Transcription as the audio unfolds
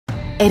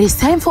It is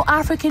time for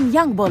African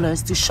young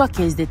ballers to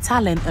showcase their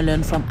talent and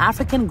learn from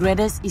African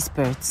greatest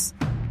experts.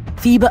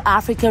 Fiba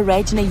Africa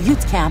Regional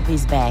Youth Camp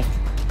is back.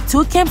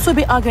 2 camps will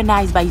be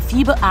organized by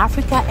Fiba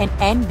Africa and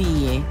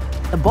NBA.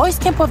 The boys'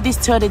 camp of this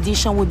 3rd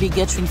edition will be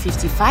gathering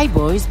 55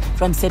 boys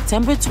from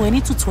September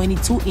 20 to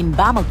 22 in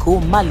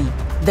Bamako, Mali.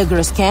 The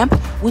girls' camp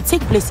will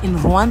take place in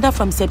Rwanda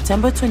from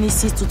September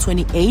 26 to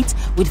 28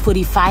 with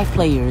 45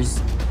 players.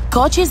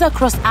 Coaches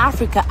across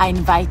Africa are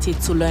invited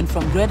to learn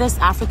from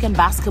greatest African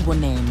basketball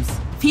names.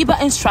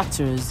 FIBA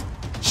instructors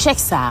Sheikh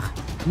Sarr,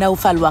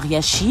 Naoufal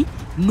Wariachi,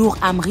 Nour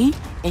Amri,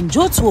 and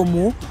Joe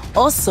Tuomo,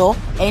 also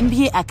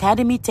NBA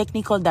Academy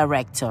Technical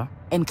Director,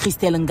 and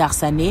Christelle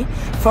Ngarsane,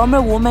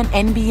 former woman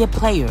NBA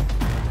player.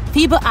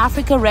 FIBA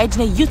Africa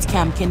Regional Youth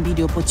Camp can be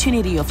the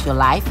opportunity of your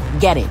life.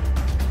 Get it!